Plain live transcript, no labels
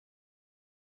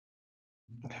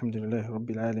الحمد لله رب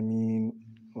العالمين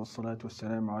والصلاة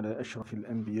والسلام على أشرف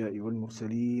الأنبياء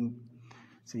والمرسلين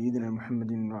سيدنا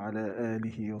محمد وعلى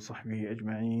آله وصحبه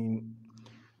أجمعين.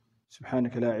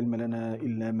 سبحانك لا علم لنا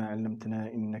إلا ما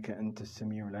علمتنا إنك أنت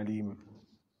السميع العليم.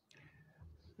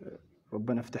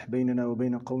 ربنا افتح بيننا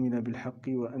وبين قومنا بالحق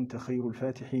وأنت خير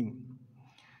الفاتحين.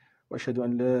 وأشهد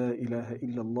أن لا إله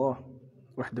إلا الله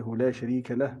وحده لا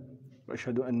شريك له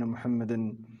وأشهد أن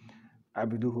محمدا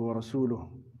عبده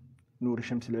ورسوله نور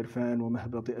شمس العرفان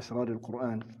ومهبط أسرار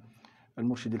القرآن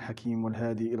المرشد الحكيم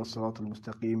والهادي إلى الصراط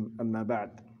المستقيم. أما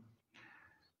بعد.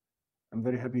 I'm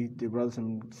very happy, dear brothers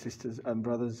and sisters and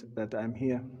brothers, that I'm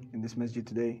here in this masjid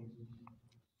today,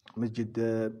 Masjid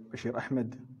Bashir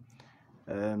Ahmed.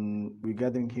 We're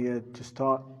gathering here to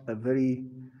start a very,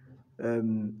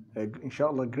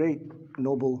 inshallah, great,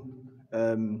 noble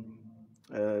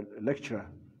lecture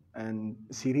and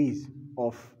series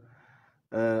of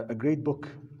a great book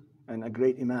and a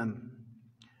great Imam.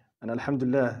 And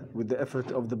alhamdulillah, with the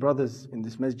effort of the brothers in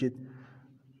this masjid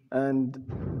and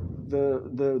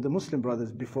the Muslim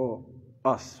brothers before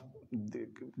us,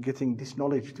 getting this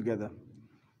knowledge together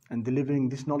and delivering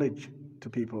this knowledge to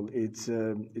people, it's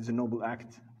a noble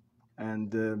act,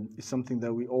 and it's something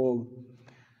that we all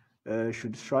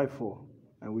should strive for,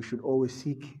 and we should always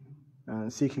seek.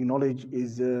 Seeking knowledge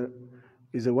is a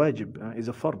wajib, is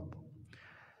a fard.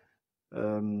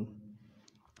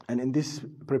 And in this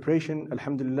preparation,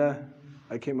 alhamdulillah,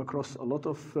 I came across a lot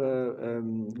of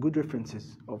good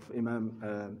references of Imam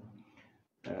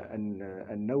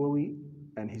Nawawi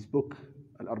and his book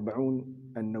Al-Arba'un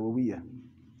An-Nawawiyya,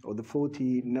 or the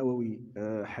 40 Nawawi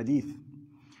Hadith.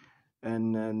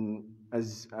 And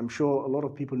as I'm sure a lot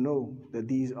of people know, that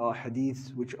these are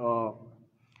hadiths which are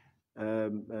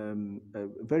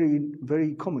very,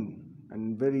 very common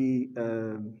and very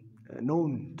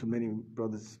known to many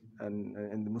brothers and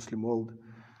in the Muslim world,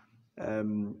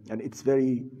 and it's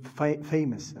very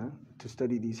famous to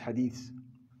study these hadiths.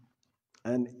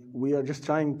 And we are just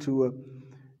trying to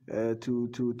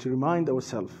remind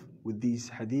ourselves with these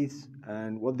hadiths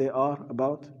and what they are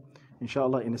about,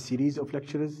 inshallah, in a series of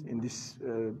lectures in this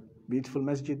beautiful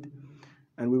masjid.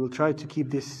 And we will try to keep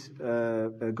this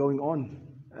going on,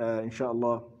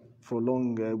 inshallah, for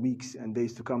long weeks and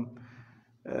days to come.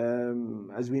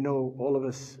 As we know, all of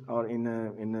us are in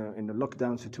a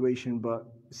lockdown situation, but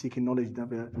seeking knowledge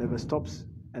never stops.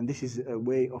 And this is a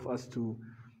way of us to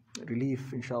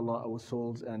relieve, inshallah, our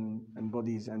souls and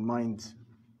bodies and minds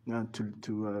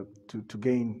to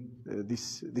gain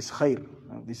this khair,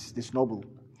 this noble.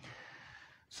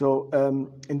 So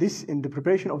in the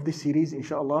preparation of this series,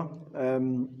 inshallah,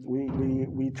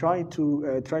 we try to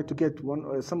get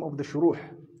some of the shuruh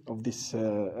of this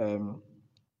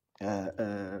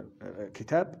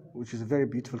kitab, which is a very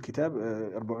beautiful kitab,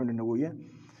 Arba'un An-Nawawiyya,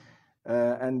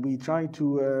 and we try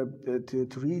to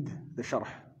read the sharh.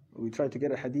 We try to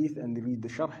get a hadith and read the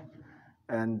sharh,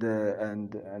 and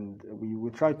we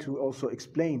will try to also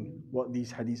explain what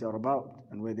these hadiths are about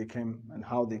and where they came and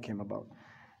how they came about.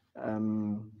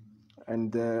 In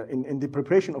the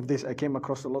preparation of this, I came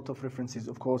across a lot of references,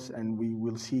 of course, and we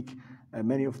will seek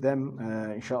many of them,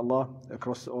 inshallah,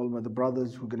 across all the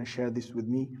brothers who are going to share this with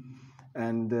me.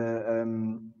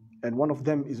 And one of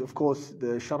them is, of course,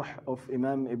 the sharh of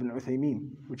Imam Ibn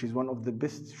Uthaymeen, which is one of the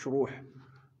best shuruh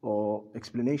or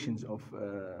explanations of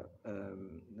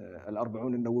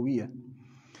Al-Arba'un An-Nawawiyya.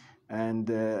 And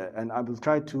I will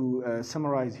try to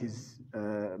summarize his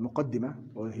muqaddimah,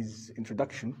 or his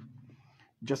introduction,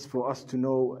 just for us to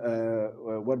know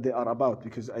what they are about,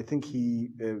 because I think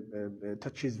he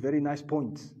touches very nice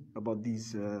points about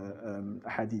these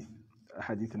hadith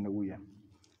An-Nawawiyya.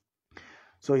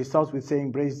 So he starts with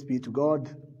saying, praise be to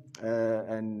God,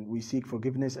 and we seek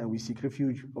forgiveness and we seek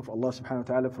refuge of Allah subhanahu wa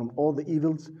ta'ala from all the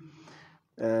evils.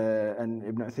 And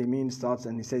Ibn Uthaymeen starts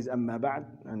and he says, Amma ba'd,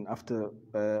 and after,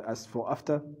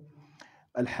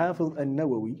 Al-Hafiz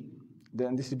An-Nawawi.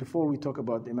 Then this is before we talk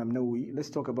about Imam Nawawi.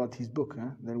 Let's talk about his book,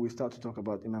 then we start to talk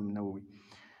about Imam Nawawi.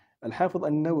 Al-Hafiz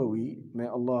An-Nawawi, may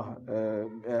Allah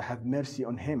have mercy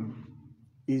on him,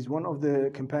 is one of the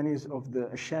companions of the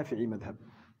Shafi'i madhab.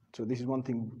 So this is one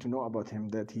thing to know about him,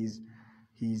 that he's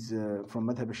from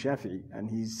madhab al-Shafi'i, and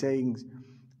he's saying,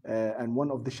 and one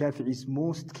of the Shafi'is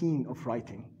most keen of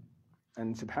writing.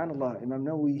 And subhanallah, Imam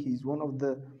Nawawi, he's one of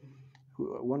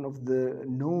the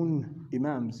known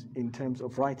imams in terms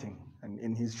of writing. And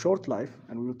in his short life,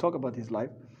 and we will talk about his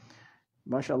life,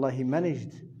 mashallah, he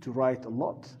managed to write a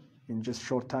lot in just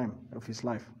short time of his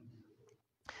life.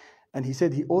 And he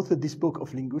said he authored this book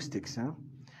of linguistics,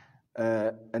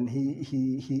 and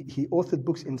he authored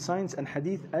books in science and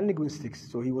hadith and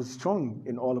linguistics, so he was strong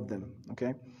in all of them,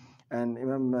 okay? And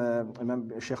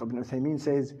Imam Sheikh Ibn Uthaymeen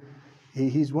says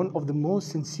he's one of the most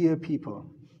sincere people.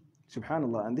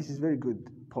 Subhanallah. And this is a very good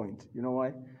point. You know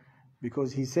why?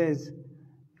 Because he says,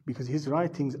 because his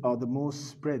writings are the most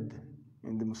spread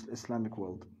in the Islamic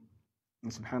world.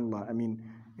 And subhanallah, I mean,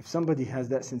 if somebody has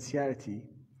that sincerity,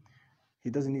 he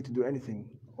doesn't need to do anything.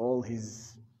 All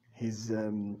his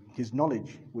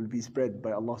knowledge will be spread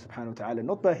by Allah subhanahu wa ta'ala,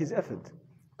 not by his effort,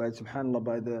 but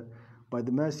subhanallah, by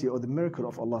the mercy or the miracle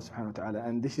of Allah subhanahu wa ta'ala.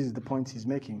 And this is the point he's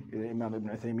making, Imam Ibn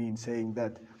Uthaymeen, saying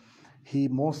that he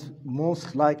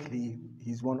most likely,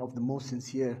 he's one of the most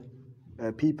sincere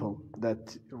people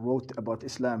that wrote about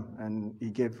Islam, and he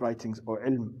gave writings or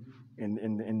ilm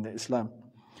in Islam.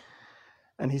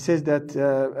 And he says that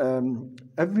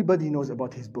everybody knows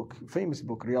about his book, famous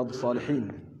book, Riyadh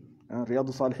al-Salihin. Riyadh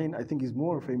al-Salihin, I think, is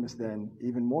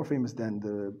even more famous than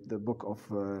the book of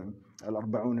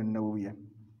Al-Arba'un al-Nawawiyah,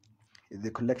 the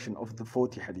collection of the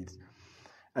 40 hadiths.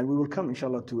 And we will come,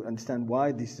 inshallah, to understand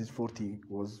why this is 40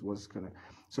 was gonna.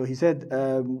 So he said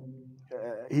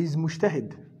he's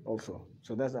mujtahid also.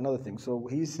 So that's another thing. So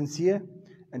he's sincere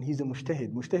and he's a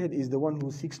mujtahid. Mujtahid is the one who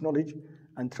seeks knowledge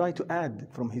and try to add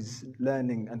from his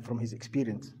learning and from his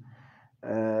experience.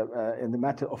 In the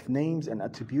matter of names and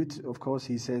attributes, of course,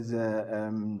 he says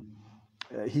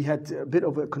he had a bit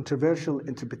of a controversial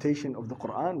interpretation of the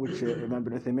Quran, which Imam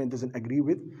Ibn Uthaymeen doesn't agree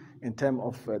with in terms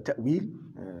of ta'wil.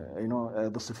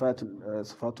 The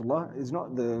sifatullah is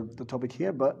not the topic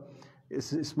here, but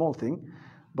it's a small thing.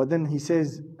 But then he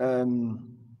says a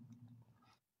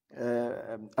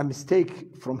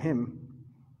mistake from him,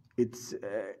 it's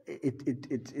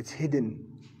hidden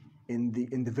in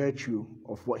the virtue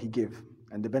of what he gave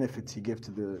and the benefits he gave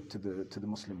to the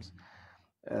Muslims.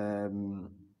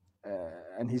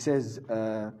 And he says,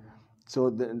 so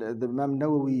the Imam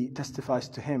Nawawi testifies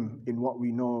to him in what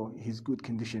we know his good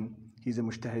condition. He's a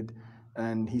mujtahid,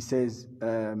 and he says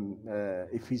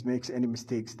if he makes any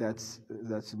mistakes, that's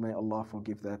may Allah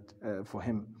forgive that for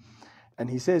him. And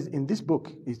he says in this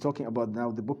book, he's talking about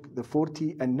now the book, the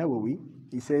 40 and Nawawi,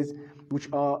 he says, which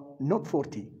are not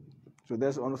 40. So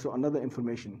there's also another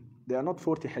information. They are not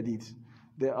 40 hadiths.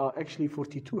 There are actually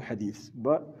 42 hadiths.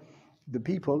 But the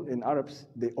people in Arabs,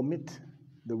 they omit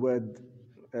the word,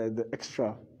 the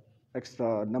extra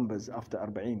numbers after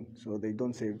arba'in. So they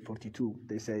don't say 42,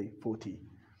 they say 40,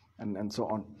 and so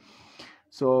on.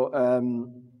 So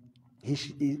Imam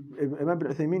Ibn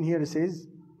Uthaymeen here says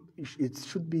it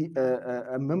should be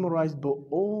memorized by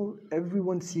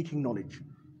everyone seeking knowledge.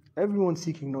 Everyone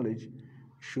seeking knowledge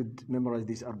should memorize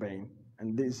this arba'in.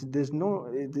 And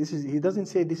he doesn't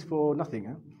say this for nothing.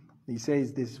 Huh? He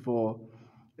says this for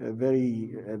a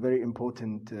very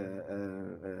important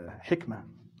hikmah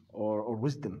or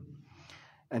wisdom.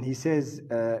 And he says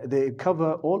they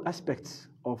cover all aspects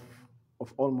of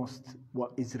almost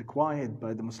what is required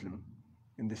by the Muslim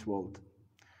in this world.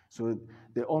 So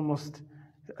they're almost,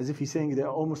 as if he's saying, they're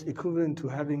almost equivalent to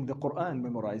having the Quran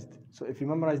memorized. So if you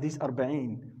memorize this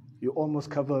arba'in, you almost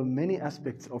cover many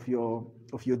aspects of your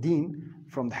deen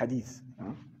from the hadith.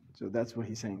 So that's what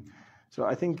he's saying. So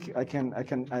I think I can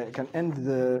end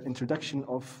the introduction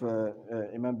of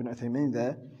Imam Ibn Uthaymeen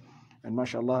there, and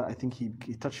mashallah, I think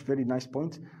he touched very nice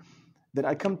point. Then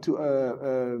I come to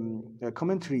a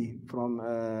commentary from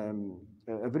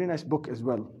a very nice book as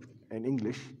well in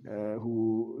English,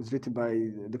 who is written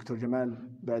by Dr. Jamal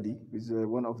Badi, who is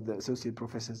one of the associate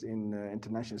professors in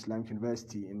International Islamic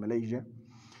University in Malaysia.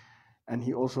 And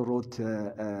he also wrote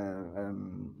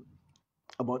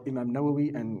about Imam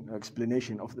Nawawi and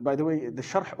explanation of by the way, the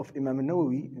sharh of Imam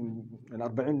Nawawi in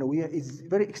Arba'in Nawawiyah is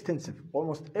very extensive.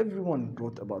 Almost everyone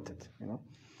wrote about it,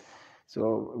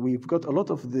 So we've got a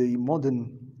lot of the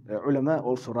modern ulama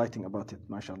also writing about it,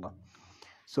 mashallah.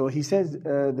 So he says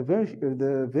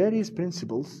the various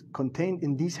principles contained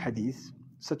in these hadiths,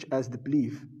 such as the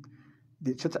belief,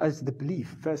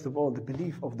 first of all, the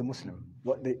belief of the Muslim,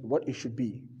 what it should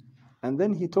be. And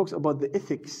then he talks about the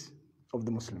ethics of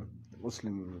the Muslim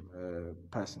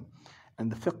person,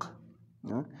 and the fiqh.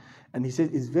 And he says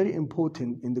it's very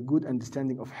important in the good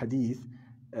understanding of hadith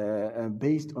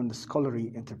based on the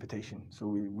scholarly interpretation.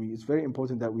 So it's very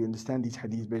important that we understand these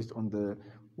hadiths based on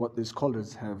what the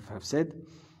scholars have said.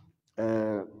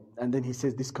 And then he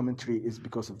says this commentary is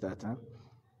because of that.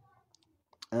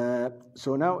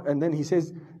 So now, and then he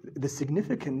says the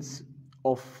significance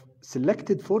of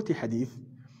selected 40 hadith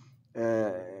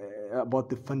about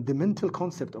the fundamental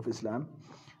concept of Islam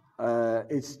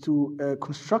is to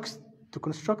construct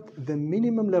the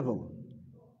minimum level.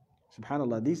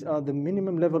 Subhanallah, these are the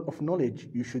minimum level of knowledge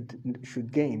you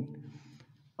should gain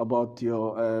about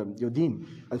your deen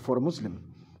for a Muslim.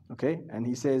 Okay, and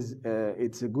he says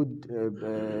it's a good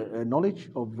knowledge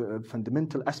of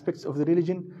fundamental aspects of the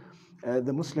religion.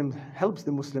 The Muslim helps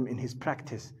the Muslim in his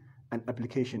practice and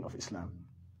application of Islam.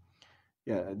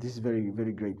 Yeah, this is very,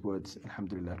 very great words,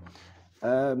 alhamdulillah.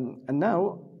 And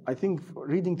now, I think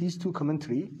reading these two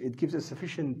commentary, it gives us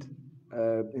sufficient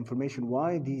information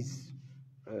why these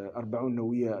Arba'un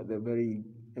Nawawiyya, they're very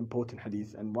important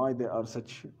hadith, and why they are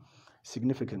such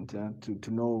significant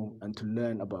to know and to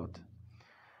learn about.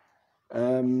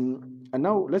 And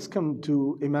now let's come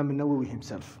to Imam Nawawi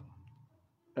himself.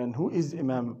 And who is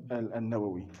Imam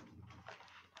al-Nawawi?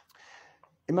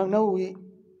 Imam Nawawi,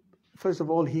 first of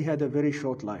all, he had a very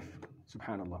short life,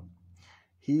 subhanallah.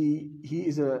 He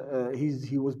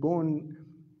was born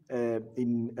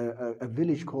in a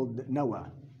village called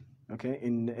Nawa, okay,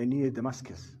 in near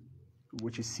Damascus,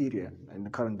 which is Syria in the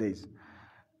current days,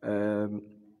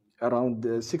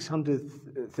 around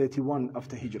 631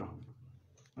 after Hijrah.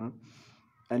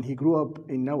 And he grew up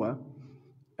in Nawa,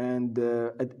 and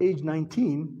at age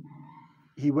 19,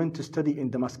 he went to study in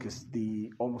Damascus,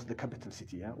 almost the capital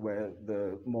city, where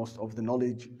the most of the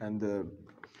knowledge and the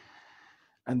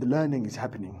learning is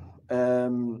happening.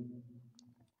 And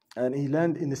he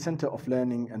learned in the center of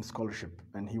learning and scholarship,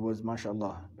 and he was,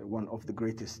 mashallah, one of the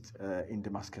greatest in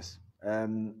Damascus.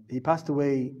 He passed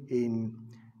away in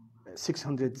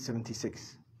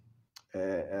 676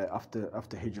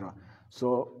 after Hijrah.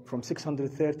 So from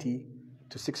 630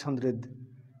 to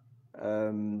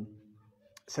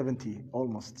 670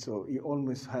 almost. So he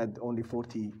almost had only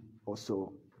 40 or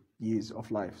so years of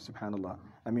life, subhanallah.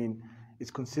 I mean, it's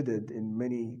considered in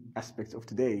many aspects of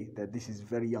today that this is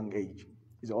very young age.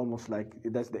 It's almost like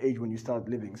that's the age when you start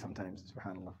living sometimes,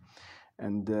 subhanallah.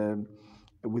 And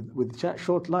with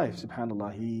short life,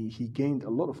 subhanallah, he gained a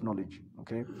lot of knowledge,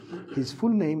 okay? His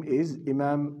full name is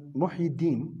Imam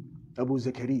Muhyiddin Abu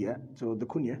Zakaria. So the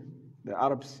kunya, the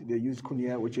Arabs, they use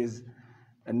kunya, which is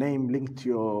a name linked to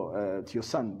your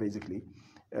son, basically.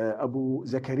 Abu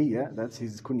Zakaria, that's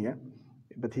his kunya.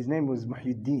 But his name was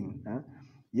Muhyiddin,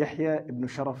 Yahya ibn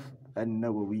Sharaf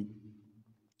al-Nawawi.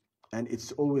 And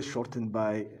it's always shortened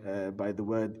by the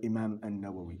word Imam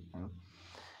al-Nawawi.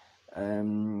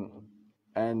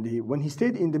 And when he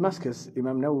stayed in Damascus,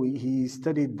 Imam Nawawi, he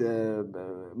studied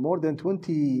more than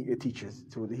 20 teachers.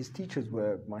 So his teachers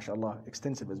were, mashallah,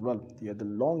 extensive as well. He had a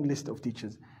long list of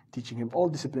teachers teaching him all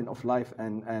discipline of life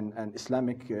and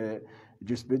Islamic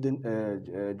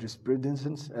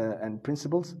jurisprudence and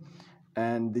principles,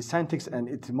 and the syntax and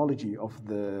etymology of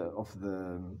the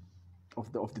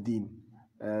deen,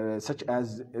 such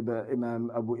as Imam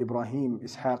Abu Ibrahim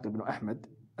Ishaq ibn Ahmed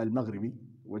al-Maghribi,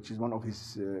 which is one of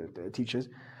his teachers,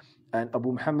 and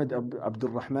Abu Muhammad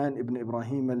Abdul Rahman ibn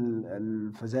Ibrahim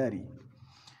al-Fazari,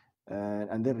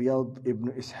 and then Riyad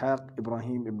ibn Ishaq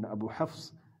Ibrahim ibn Abu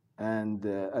Hafs, and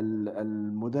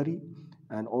al-Mudari,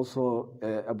 and also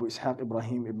Abu Ishaq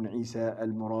Ibrahim ibn Isa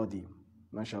al-Muradi,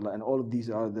 mashallah. And all of these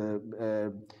are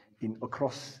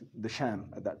across the Sham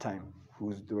at that time,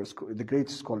 who were the great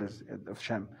scholars of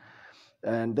Sham.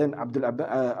 And then Abu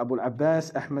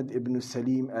al-Abbas Ahmad ibn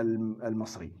Salim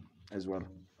al-Masri as well.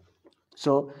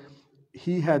 So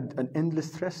he had an endless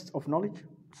thirst of knowledge.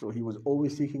 So he was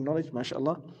always seeking knowledge,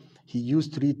 mashallah. He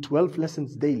used to read 12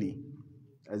 lessons daily,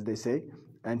 as they say.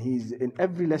 And in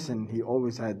every lesson, he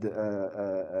always had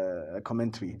a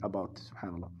commentary about,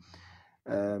 subhanallah.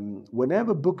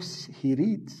 Whatever books he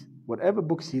reads,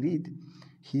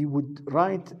 he would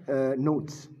write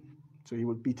notes. So he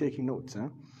would be taking notes,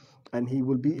 and he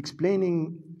will be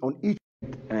explaining on each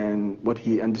and what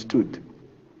he understood.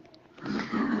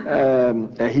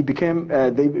 He became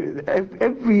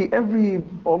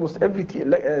almost every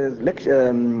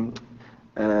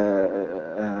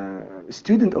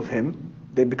student of him,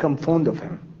 they become fond of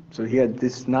him. So he had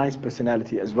this nice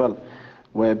personality as well,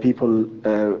 where people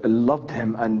loved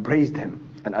him and praised him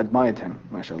and admired him,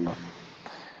 mashallah.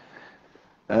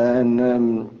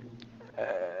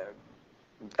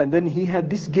 And then he had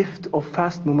this gift of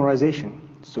fast memorization.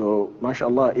 So,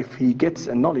 mashallah, if he gets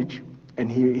a knowledge, and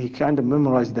he kind of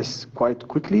memorized this quite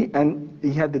quickly, and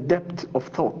he had the depth of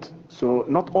thought. So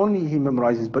not only he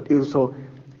memorizes, but he also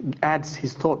adds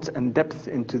his thoughts and depth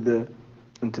into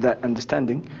that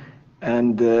understanding.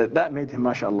 And that made him,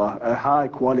 mashallah, a high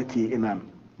quality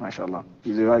imam, mashallah.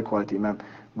 He's a high quality imam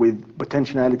with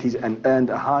potentialities and earned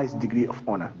a highest degree of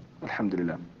honor,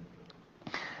 alhamdulillah.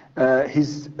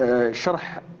 His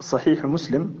Sharh Sahih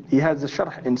Muslim, he has a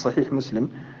Sharh in Sahih Muslim,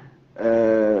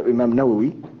 Imam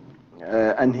Nawawi,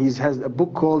 and he has a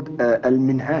book called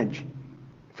Al-Minhaj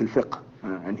fil Fiqh,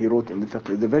 and he wrote in the Fiqh.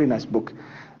 It's a very nice book.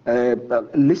 a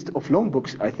list of long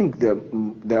books. I think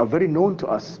they are very known to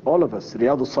us, all of us.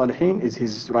 Riyadh al-Salihin is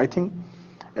his writing.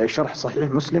 Sharh Sahih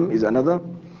Muslim is another.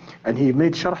 And he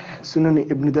made Sharh Sunan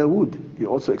Ibn Dawood. He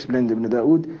also explained Ibn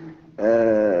Dawood.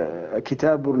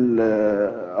 Kitab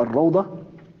al-Rawdah.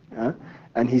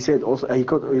 And he said also, he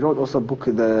wrote also a book,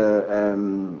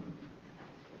 the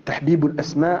Tahbib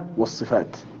al-Asma'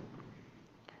 wal-Sifat.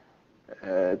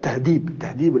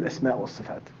 Tahdib al-Asma'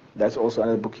 wal-Sifat. That's also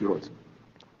another book he wrote.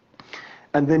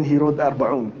 And then he wrote the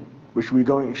Arba'un, which we're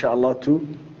going, inshallah, to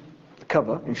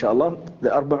cover, inshallah. The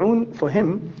Arba'un for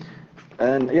him,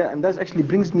 and that actually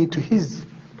brings me to his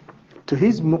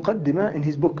muqaddimah in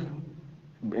his book,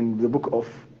 in the book of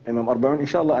Imam Arba'un,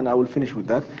 inshallah, and I will finish with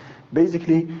that.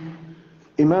 Basically,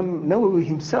 Imam Nawawi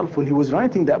himself, when he was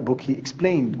writing that book, he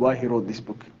explained why he wrote this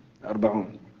book,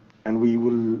 Arba'un. And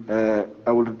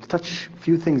I will touch a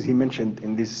few things he mentioned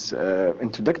in this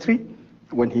introductory,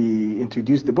 when he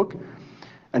introduced the book.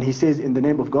 And he says, in the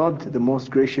name of God, the most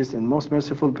gracious and most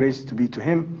merciful, praise to be to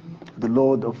him, the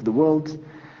Lord of the world,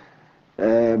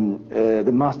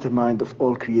 the mastermind of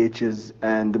all creatures,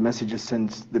 and the messenger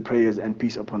sends the prayers and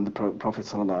peace upon the Prophet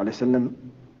ﷺ.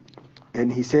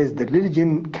 And he says, the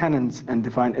religion, canons, and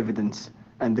divine evidence,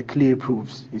 and the clear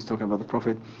proofs. He's talking about the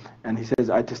Prophet. And he says,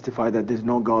 I testify that there's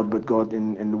no God but God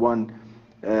in one,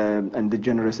 and the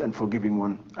generous and forgiving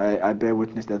one. I bear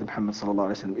witness that Muhammad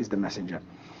ﷺ is the messenger,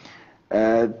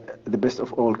 the best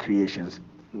of all creations.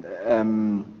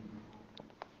 And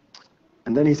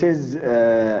then he says,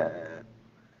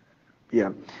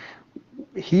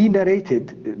 he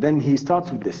narrated, then he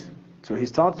starts with this. So he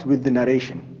starts with the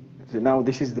narration. So now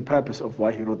this is the purpose of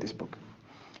why he wrote this book.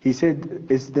 He said,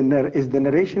 is the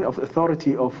narration of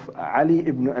authority of Ali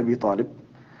ibn Abi Talib,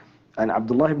 and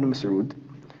Abdullah ibn Mas'ud,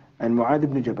 and Mu'adh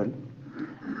ibn Jabal,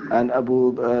 and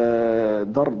Abu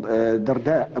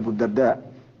Darda,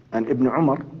 and Ibn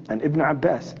Umar, and Ibn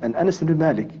Abbas, and Anas ibn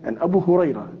Malik, and Abu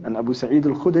Hurairah, and Abu Sa'id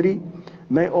al-Khudri,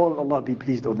 may all Allah be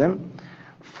pleased of them,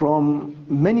 from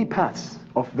many paths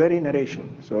of very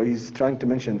narration. So he's trying to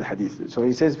mention the hadith. So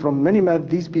he says, from many paths,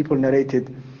 these people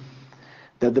narrated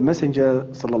that the Messenger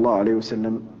sallallahu alaihi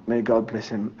wasallam, may God bless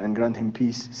him and grant him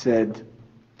peace, said,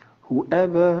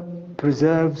 whoever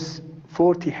preserves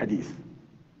 40 hadith,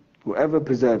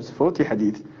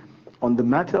 on the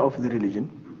matter of the religion,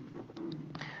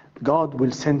 God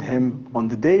will send him on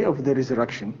the day of the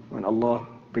resurrection, when Allah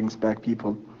brings back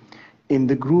people, in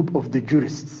the group of the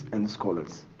jurists and the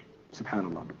scholars.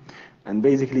 Subhanallah. And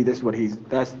basically that's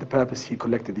the purpose he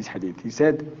collected this hadith. He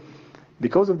said,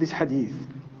 because of this hadith,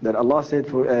 that Allah said,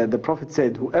 the Prophet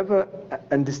said, whoever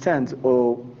understands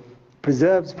or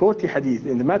preserves 40 hadith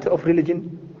in the matter of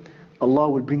religion, Allah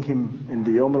will bring him in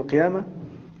the Yawm al-Qiyamah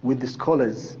with the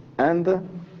scholars and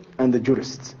the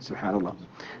jurists. Subhanallah.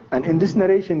 And in this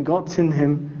narration, God sent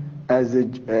him as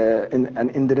in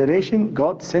the narration,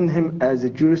 God sent him as a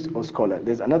jurist or scholar.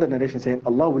 There's another narration saying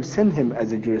Allah will send him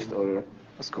as a jurist or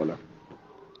a scholar.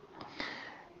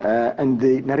 And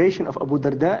the narration of Abu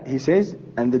Darda, he says,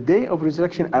 and the day of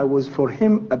resurrection I was for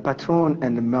him a patron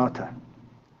and a martyr.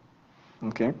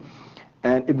 Okay.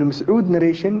 And Ibn Mas'ud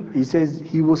narration, he says,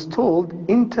 he was told,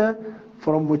 enter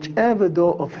from whichever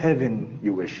door of heaven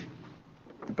you wish.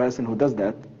 The person who does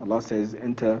that, Allah says,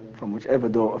 enter from whichever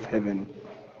door of heaven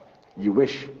you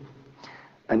wish.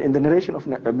 And in the narration of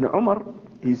Ibn Umar,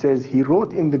 he says, he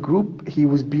wrote in the group, he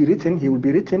will be written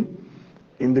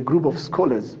in the group of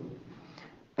scholars,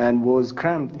 and was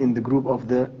crammed in the group of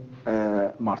the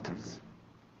martyrs.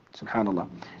 Subhanallah.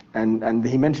 And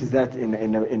he mentions that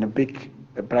in a big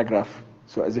paragraph,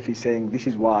 so as if he's saying, this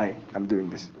is why I'm doing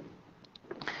this.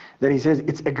 Then he says,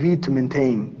 it's agreed to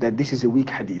maintain that this is a weak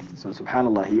hadith. So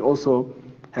subhanallah, he also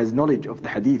has knowledge of the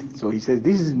hadith. So he says,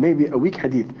 this is maybe a weak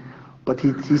hadith, but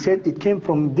he said it came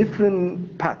from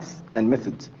different paths and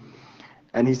methods.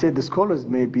 And he said the scholars,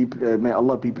 may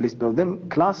Allah be pleased with them,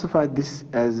 classified this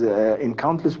as in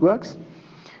countless works.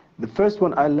 The first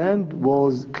one I learned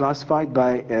was classified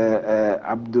by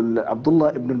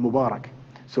Abdullah ibn al-Mubarak.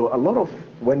 So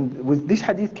when this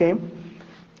hadith came,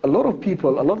 a lot of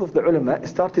the ulama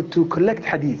started to collect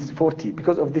hadiths, 40,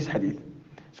 because of this hadith.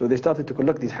 So they started to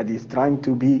collect these hadiths, trying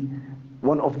to be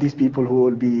one of these people who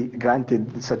will be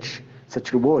granted such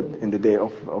reward in the day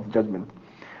of judgment.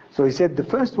 So he said the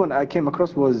first one I came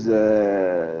across was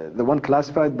the one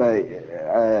classified by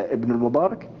Ibn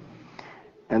al-Mubarak,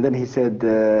 and then he said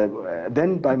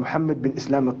then by Muhammad bin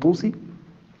Islam al-Tusi,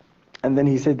 and then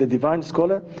he said the divine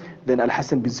scholar, then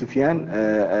Al-Hasan bin Sufyan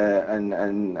and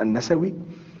Nasawi,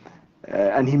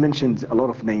 and he mentioned a lot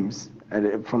of names,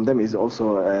 and from them is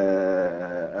also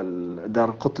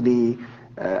Dar Qutni,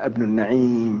 Ibn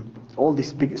al-Na'im, all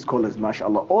these big scholars,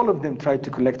 mashallah, all of them tried to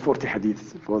collect 40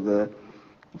 hadiths for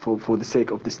the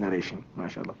sake of this narration,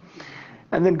 mashallah.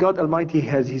 And then God Almighty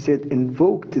has, he said,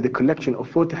 invoked the collection of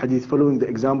 40 hadiths following the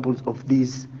examples of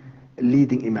these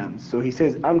leading imams. So he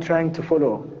says, I'm trying to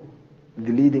follow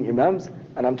the leading imams,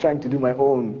 and I'm trying to do my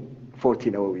own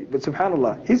 40 Nawawi. But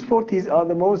subhanallah, his 40s are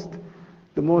the most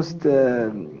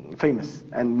famous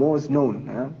and most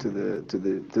known to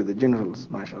the generals,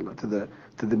 mashallah, to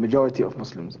the majority of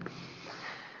Muslims.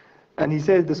 And he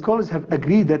says the scholars have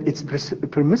agreed that it's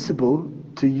permissible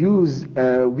to use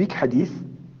weak hadith,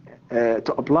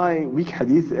 to apply weak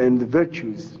hadith in the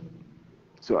virtues.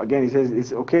 So again, he says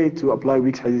it's okay to apply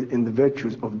weak hadith in the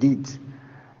virtues of deeds.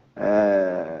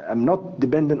 I'm not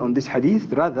dependent on this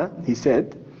hadith. Rather, he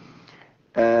said,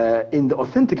 in the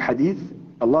authentic hadith,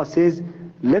 Allah says,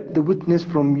 let the witness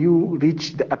from you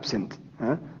reach the absent.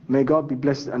 May God be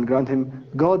blessed and grant him.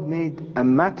 God made a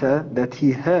matter that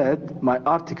he heard my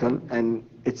article and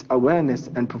its awareness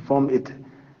and performed it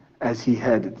as he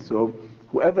heard it. So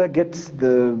whoever gets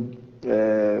from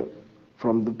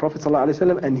the Prophet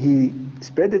ﷺ and he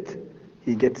spread it,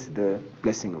 he gets the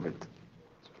blessing of it.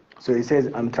 So he says,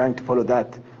 I'm trying to follow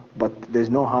that, but there's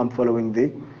no harm following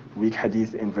the weak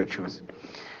hadith in virtues.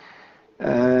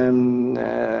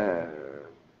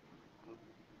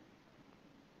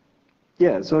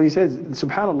 Yeah, so he says,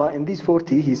 subhanallah, in these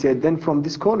 40, he said, then from the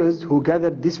scholars who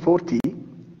gathered these 40,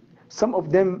 some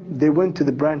of them, they went to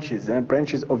the branches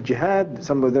of jihad,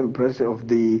 some of them branches of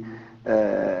the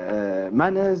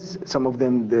manners, some of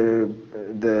them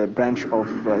the branch of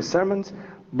sermons,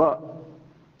 but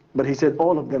he said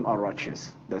all of them are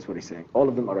righteous. That's what he's saying. All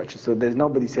of them are righteous. So there's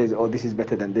nobody says, oh, this is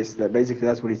better than this. Basically,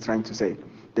 that's what he's trying to say.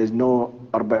 There's no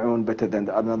arba'un better than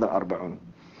another arba'un.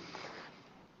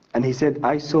 And he said,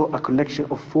 I saw a collection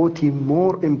of 40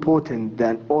 more important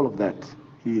than all of that.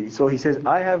 So he says,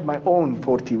 I have my own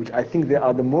 40, which I think they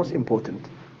are the most important.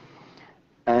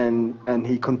 And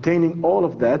he containing all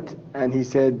of that, and he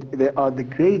said, they are the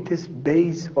greatest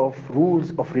base of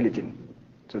rules of religion.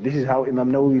 So this is how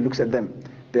Imam Nawawi looks at them.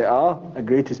 They are a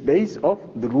greatest base of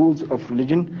the rules of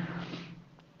religion.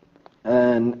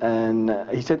 And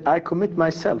he said, I commit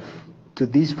myself to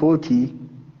these 40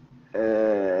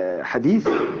 hadith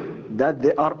that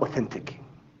they are authentic.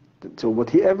 So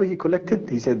whatever he collected,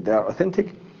 he said they are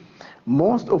authentic,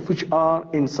 most of which are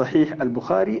in Sahih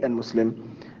al-Bukhari and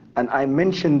Muslim, and I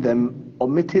mentioned them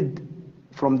omitted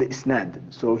from the isnad.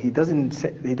 So he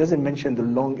doesn't mention the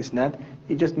long isnad,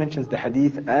 he just mentions the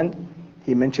hadith and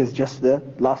he mentions just the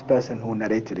last person who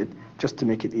narrated it, just to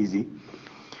make it easy.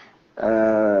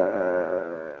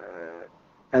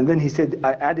 And then he said,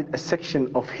 I added a section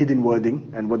of hidden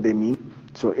wording and what they mean.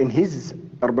 So in his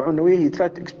Arba'un Nawawi, he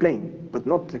tried to explain, but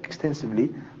not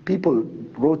extensively. People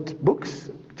wrote books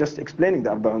just explaining the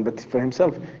Arba'un, but for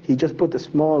himself, he just put a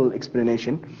small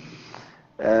explanation.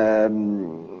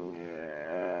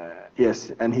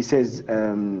 Yes, and he says,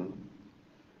 and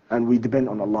we depend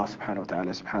on Allah subhanahu wa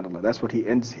ta'ala, subhanallah. That's what he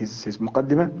ends his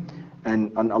muqaddimah.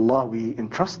 And on Allah we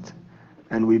entrust,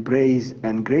 and we praise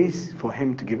and grace for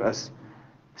him to give us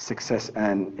success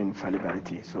and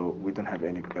infallibility. So we don't have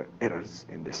any errors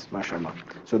in this, mashallah.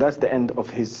 So that's the end of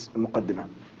his muqaddimah.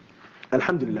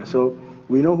 Alhamdulillah. So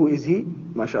we know who is he,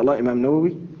 mashallah, Imam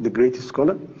Nawawi, the greatest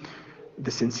scholar.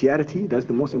 The sincerity, that's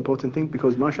the most important thing,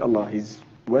 because mashallah, he's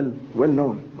well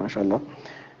known, mashallah.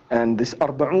 And this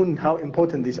arba'un, how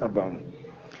important these arba'un.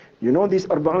 You know these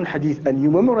arba'un hadith and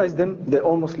you memorize them, they're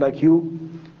almost like you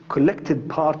collected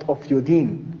part of your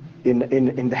deen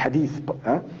in the hadith.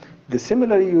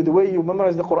 Similarly, the way you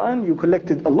memorize the Quran, you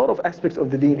collected a lot of aspects of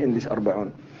the deen in this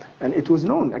arba'un. And it was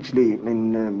known actually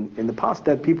in the past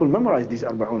that people memorize these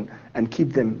arba'un and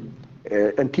keep them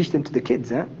and teach them to the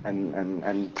kids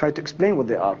and try to explain what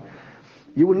they are.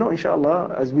 You will know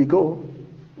inshallah as we go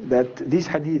that these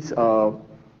hadiths are,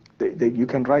 you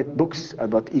can write books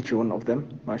about each one of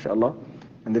them, mashallah,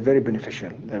 and they're very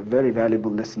beneficial. They're very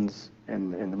valuable lessons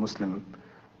in the Muslim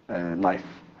life.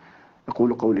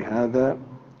 أقول قولي هذا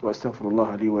وأستغفر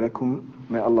الله لي ولكم.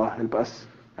 May Allah help us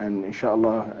and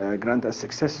inshallah grant us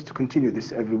success to continue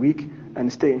this every week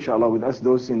and stay inshallah with us,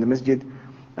 those in the masjid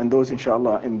and those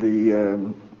inshallah in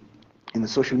the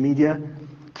social media.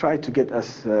 Try to get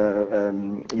us,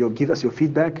 give us your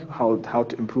feedback, how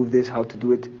to improve this, how to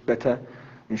do it better.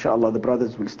 Inshallah the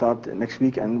brothers will start next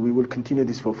week and we will continue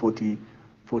this for 40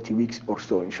 weeks or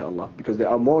so inshallah, because there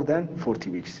are more than 40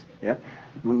 weeks, yeah,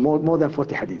 more than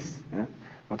 40 hadiths, yeah.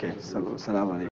 Okay, so salam alaikum.